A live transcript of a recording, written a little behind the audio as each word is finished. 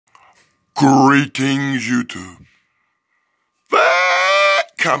Greetings, YouTube. That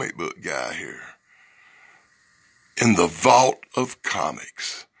comic book guy here in the vault of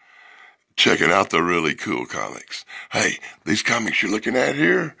comics, checking out the really cool comics. Hey, these comics you're looking at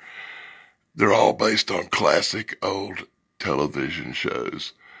here, they're all based on classic old television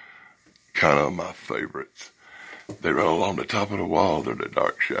shows. Kind of my favorites. They run along the top of the wall. They're the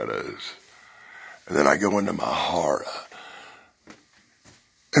dark shadows. And then I go into my horror.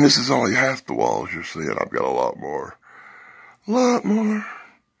 And this is only half the walls you're seeing. I've got a lot more. A lot more.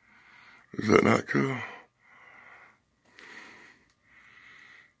 Is that not cool?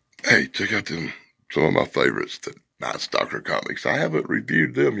 Hey, check out some of my favorites, the Night Stalker comics. I haven't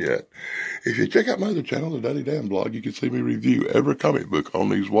reviewed them yet. If you check out my other channel, the Daddy Dan blog, you can see me review every comic book on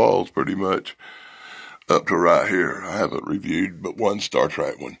these walls pretty much up to right here. I haven't reviewed but one Star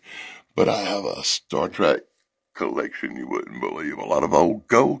Trek one. But I have a Star Trek collection you wouldn't believe. A lot of old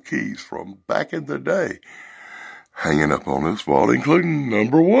gold keys from back in the day hanging up on this wall, including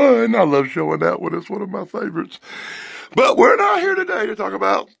number 1. I love showing that one. It's one of my favorites. But we're not here today to talk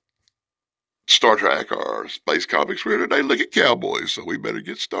about Star Trek or space comics. We're here today to look at cowboys, so we better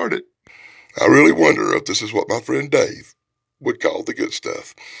get started. I really wonder if this is what my friend Dave would call the good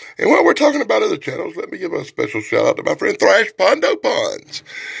stuff. And while we're talking about other channels, let me give a special shout out to my friend Thrash Pondo Ponds.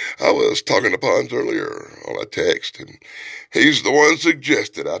 I was talking to Ponds earlier on a text, and he's the one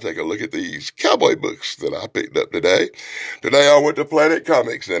suggested I take a look at these cowboy books that I picked up today. Today I went to Planet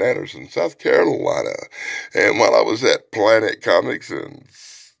Comics in Anderson, South Carolina. And while I was at Planet Comics in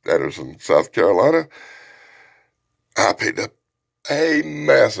Anderson, South Carolina, I picked up a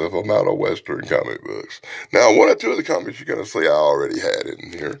massive amount of Western comic books. Now, 1 or 2 of the comics you're going to see I already had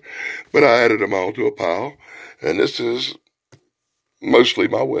in here, but I added them all to a pile, and this is mostly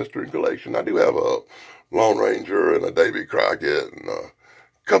my Western collection. I do have a Lone Ranger and a Davy Crockett and a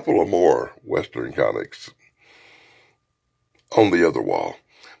couple of more Western comics on the other wall.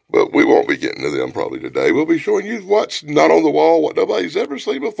 But we won't be getting to them probably today. We'll be showing you what's not on the wall, what nobody's ever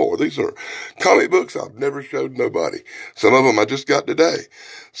seen before. These are comic books I've never showed nobody. Some of them I just got today.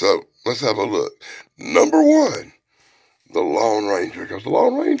 So let's have a look. Number 1, the Lone Ranger, because the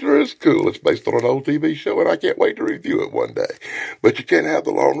Lone Ranger is cool. It's based on an old TV show, and I can't wait to review it one day. But you can't have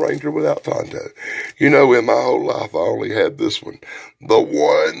the Lone Ranger without Tonto. You know, in my whole life, I only had this one, the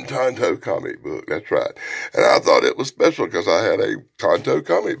one Tonto comic book. That's right. And I thought it was special because I had a Tonto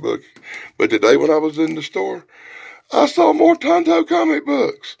comic book. But today when I was in the store, I saw more Tonto comic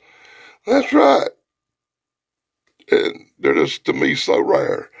books. That's right. And they're just, to me, so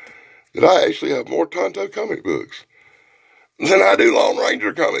rare that I actually have more Tonto comic books than I do Lone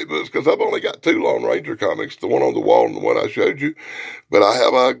Ranger comic books, because I've only got 2 Lone Ranger comics, the one on the wall and the one I showed you. But I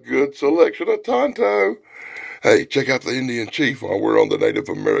have a good selection of Tonto. Hey, check out the Indian Chief while we're on the Native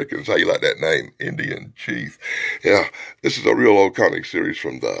Americans. How you like that name, Indian Chief? Yeah, this is a real old comic series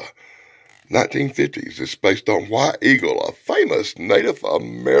from the 1950s. It's based on White Eagle, a famous Native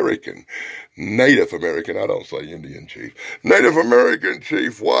American, I don't say Indian Chief, Native American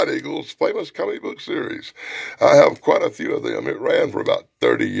Chief White Eagle's famous comic book series. I have quite a few of them. It ran for about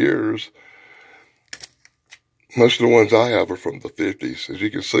 30 years. Most of the ones I have are from the 50s. As you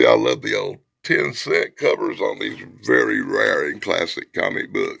can see, I love the old 10-cent covers on these very rare and classic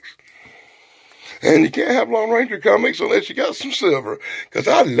comic books. And you can't have Lone Ranger comics unless you got some silver, because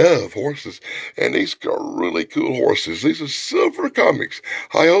I love horses, and these are really cool horses. These are silver comics.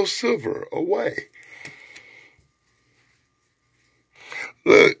 Hi-ho Silver, away.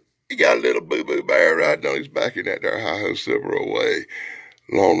 Look, you got a little boo-boo bear riding on his back in that there Hi-ho Silver, away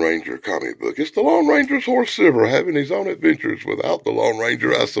Lone Ranger comic book. It's the Lone Ranger's horse Silver having his own adventures without the Lone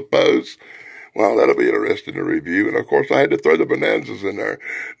Ranger, I suppose. Well, that'll be interesting to review. And, of course, I had to throw the Bonanzas in there.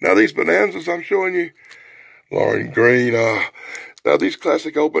 Now, these Bonanzas I'm showing you, Lauren Green, now these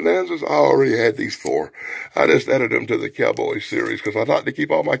classic old Bonanzas, I already had these 4. I just added them to the Cowboy series because I like to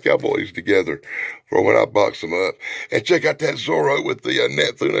keep all my Cowboys together for when I box them up. And check out that Zorro with the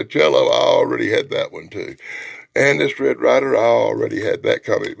Annette Funicello. I already had that one, too. And this Red Rider, I already had that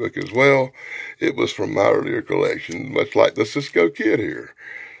comic book as well. It was from my earlier collection, much like the Cisco Kid here.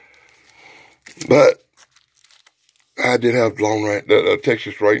 But I did have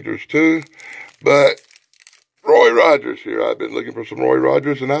Texas Rangers too. But Roy Rogers here. I've been looking for some Roy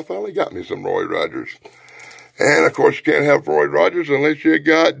Rogers, and I finally got me some Roy Rogers. And, of course, you can't have Roy Rogers unless you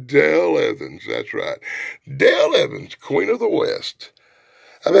got Dale Evans. That's right. Dale Evans, Queen of the West.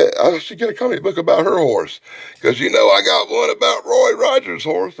 I bet I should get a comic book about her horse. Because, you know, I got one about Roy Rogers'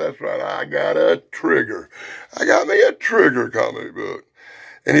 horse. That's right. I got a Trigger. I got me a Trigger comic book.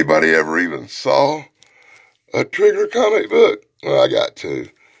 Anybody ever even saw a Trigger comic book? Well, I got 2.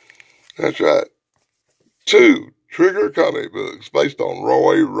 That's right. 2 Trigger comic books based on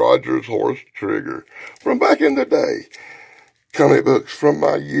Roy Rogers' horse Trigger from back in the day. Comic books from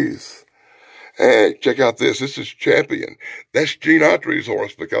my youth. And check out this. This is Champion. That's Gene Autry's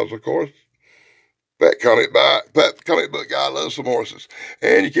horse because, of course, that comic book guy loves some horses.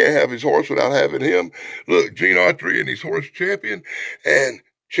 And you can't have his horse without having him. Look, Gene Autry and his horse Champion. And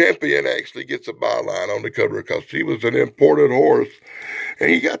Champion actually gets a byline on the cover because she was an imported horse.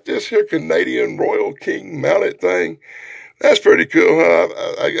 And you got this here Canadian Royal King mounted thing. That's pretty cool, huh?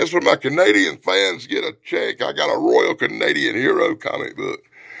 I guess when my Canadian fans get a check, I got a Royal Canadian Hero comic book.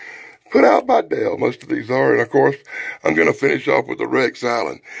 Put out by Dell, most of these are. And, of course, I'm going to finish off with the Rex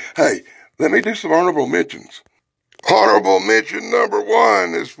Island. Hey, let me do some honorable mentions. Honorable mention number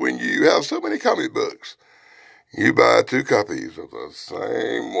 1 is when you have so many comic books. You buy 2 copies of the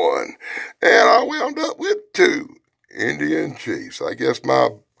same one. And I wound up with 2 Indian Chiefs. I guess my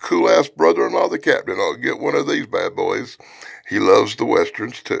cool-ass brother-in-law, the captain, will get one of these bad boys. He loves the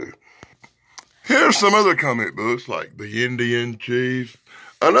Westerns, too. Here's some other comic books like the Indian Chiefs.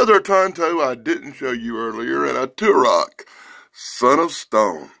 Another Tonto I didn't show you earlier, and a Turok, Son of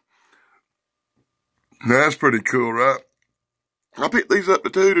Stone. That's pretty cool, right? I picked these up to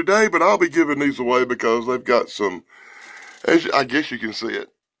 2 today, but I'll be giving these away because they've got some, I guess you can see it.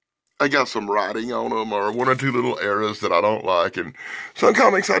 They got some writing on them or 1 or 2 little errors that I don't like. And some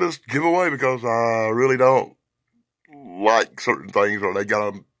comics I just give away because I really don't like certain things, or they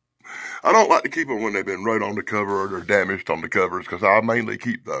got them. I don't like to keep them when they've been wrote on the cover or they're damaged on the covers because I mainly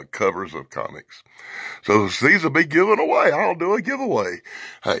keep the covers of comics. So these will be given away. I'll do a giveaway.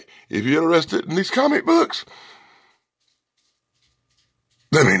 Hey, if you're interested in these comic books,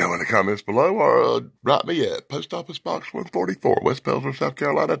 let me know in the comments below or write me at Post Office Box 144, West Pelzer, South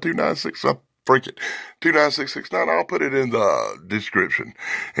Carolina, 29669. I'll put it in the description.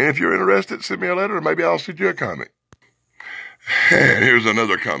 And if you're interested, send me a letter or maybe I'll send you a comic. And here's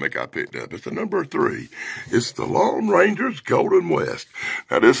another comic I picked up. It's the number 3. It's the Lone Ranger's Golden West.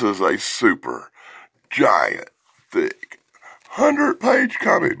 Now, this is a super, giant, thick, 100-page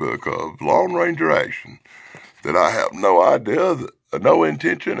comic book of Lone Ranger action that I have no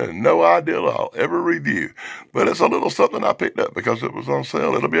intention and no idea I'll ever review. But it's a little something I picked up because it was on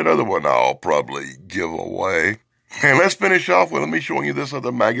sale. It'll be another one I'll probably give away. And let's finish off with me showing you this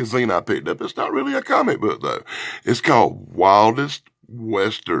other magazine I picked up. It's not really a comic book, though. It's called Wildest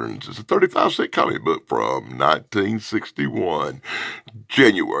Westerns. It's a 35-cent comic book from 1961,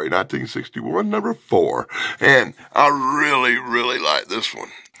 January 1961, number 4. And I really, really like this one.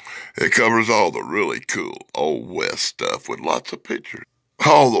 It covers all the really cool Old West stuff with lots of pictures.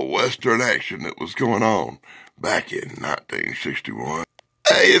 All the Western action that was going on back in 1961.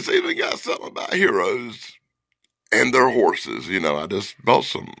 Hey, it's even got something about heroes and their horses. You know, I just bought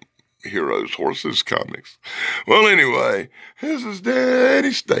some Heroes Horses comics. Well, anyway, this is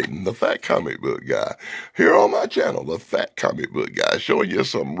Danny Staton, the Fat Comic Book Guy, here on my channel, the Fat Comic Book Guy, showing you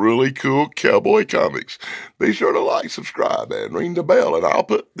some really cool cowboy comics. Be sure to like, subscribe, and ring the bell, and I'll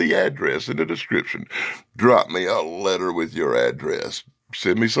put the address in the description. Drop me a letter with your address.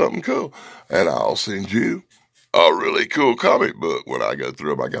 Send me something cool, and I'll send you a really cool comic book when I go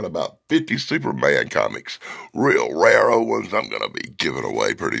through them. I got about 50 Superman comics, real rare old ones I'm going to be giving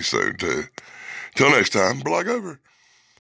away pretty soon, too. Till next time, blog over.